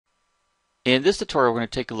In this tutorial, we're going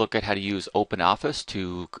to take a look at how to use OpenOffice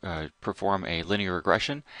to perform a linear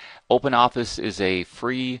regression. OpenOffice is a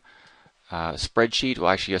free spreadsheet, well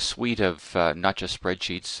actually a suite of not just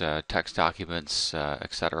spreadsheets, text documents,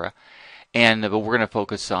 etc. But we're going to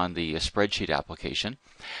focus on the spreadsheet application.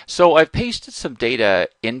 So I've pasted some data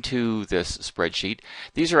into this spreadsheet.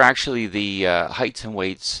 These are actually the heights and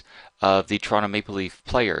weights of the Toronto Maple Leaf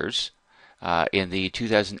players in the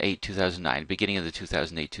 2008-2009, beginning of the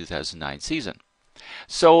 2008-2009 season.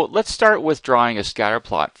 So let's start with drawing a scatter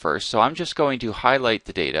plot first. So I'm just going to highlight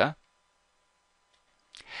the data.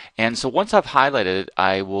 And so once I've highlighted it,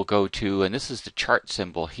 I will go to, and this is the chart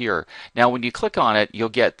symbol here. Now when you click on it, you'll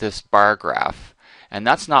get this bar graph. And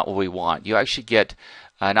that's not what we want. You actually get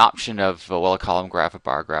an option of, well, a column graph, a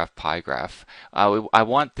bar graph, pie graph. I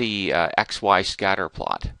want the XY scatter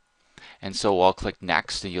plot. And so I'll click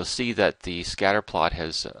Next, and you'll see that the scatter plot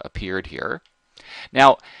has appeared here.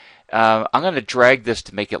 Now, I'm going to drag this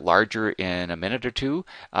to make it larger in a minute or two.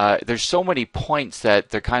 There's so many points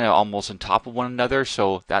that they're kind of almost on top of one another,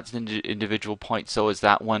 so that's an individual point, so is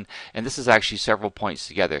that one, and this is actually several points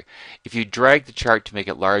together. If you drag the chart to make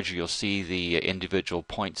it larger, you'll see the individual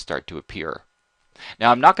points start to appear.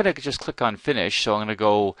 Now, I'm not going to just click on Finish, so I'm going to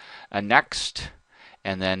go Next,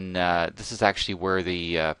 and then this is actually where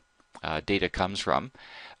the data comes from.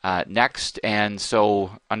 Next, and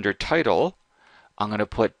so under Title, I'm going to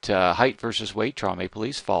put Height versus Weight, Toronto Maple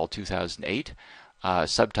Leafs, Fall 2008.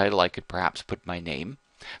 Subtitle, I could perhaps put my name.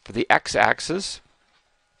 For the X-axis,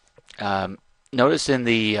 notice in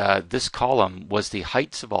the this column was the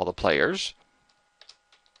heights of all the players.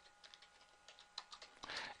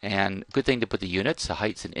 And good thing to put the units, the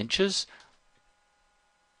heights in inches.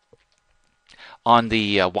 On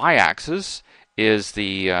the Y-axis is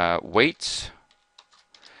the weights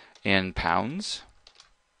in pounds.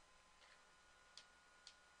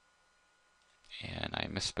 And I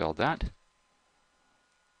misspelled that.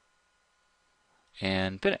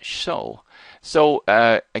 And finish. So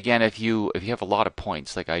again, if you have a lot of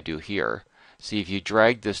points like I do here, see if you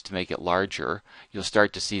drag this to make it larger, you'll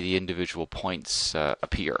start to see the individual points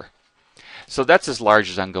appear. So that's as large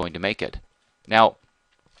as I'm going to make it. Now,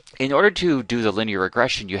 in order to do the linear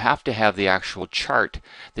regression, you have to have the actual chart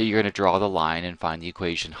that you're going to draw the line and find the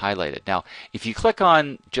equation highlighted. Now, if you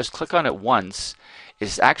just click on it once,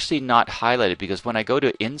 it's actually not highlighted because when I go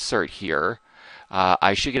to Insert here,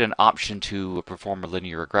 I should get an option to perform a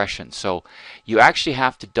linear regression. So you actually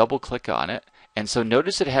have to double click on it. And so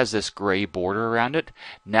notice it has this gray border around it.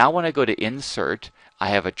 Now when I go to Insert, I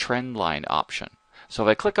have a trend line option. So if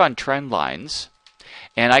I click on trend lines,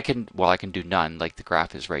 and I can do none like the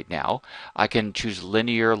graph is right now. I can choose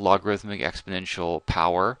linear, logarithmic, exponential,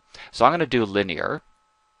 power. So I'm going to do linear.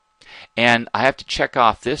 And I have to check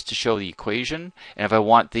off this to show the equation. And if I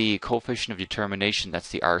want the coefficient of determination, that's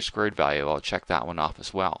the r-squared value, I'll check that one off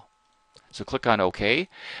as well. So click on OK.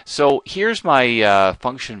 So here's my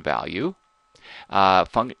function value.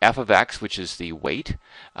 F of x, which is the weight,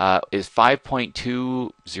 is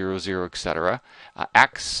 5.200, etc.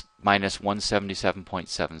 X minus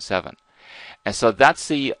 177.77. And so that's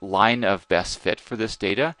the line of best fit for this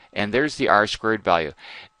data, and there's the r-squared value.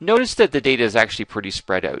 Notice that the data is actually pretty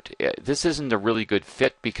spread out. This isn't a really good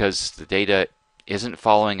fit because the data isn't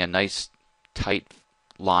following a nice tight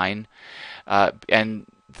line, and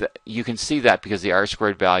you can see that because the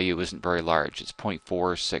r-squared value isn't very large. It's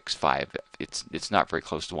 0.465. It's not very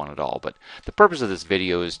close to 1 at all. But the purpose of this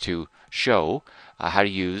video is to show how to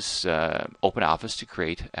use OpenOffice to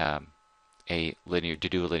create do a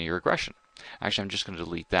linear regression. Actually, I'm just going to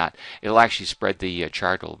delete that. It'll actually spread the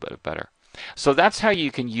chart a little bit better. So that's how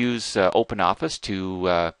you can use OpenOffice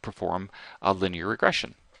to perform a linear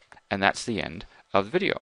regression. And that's the end of the video.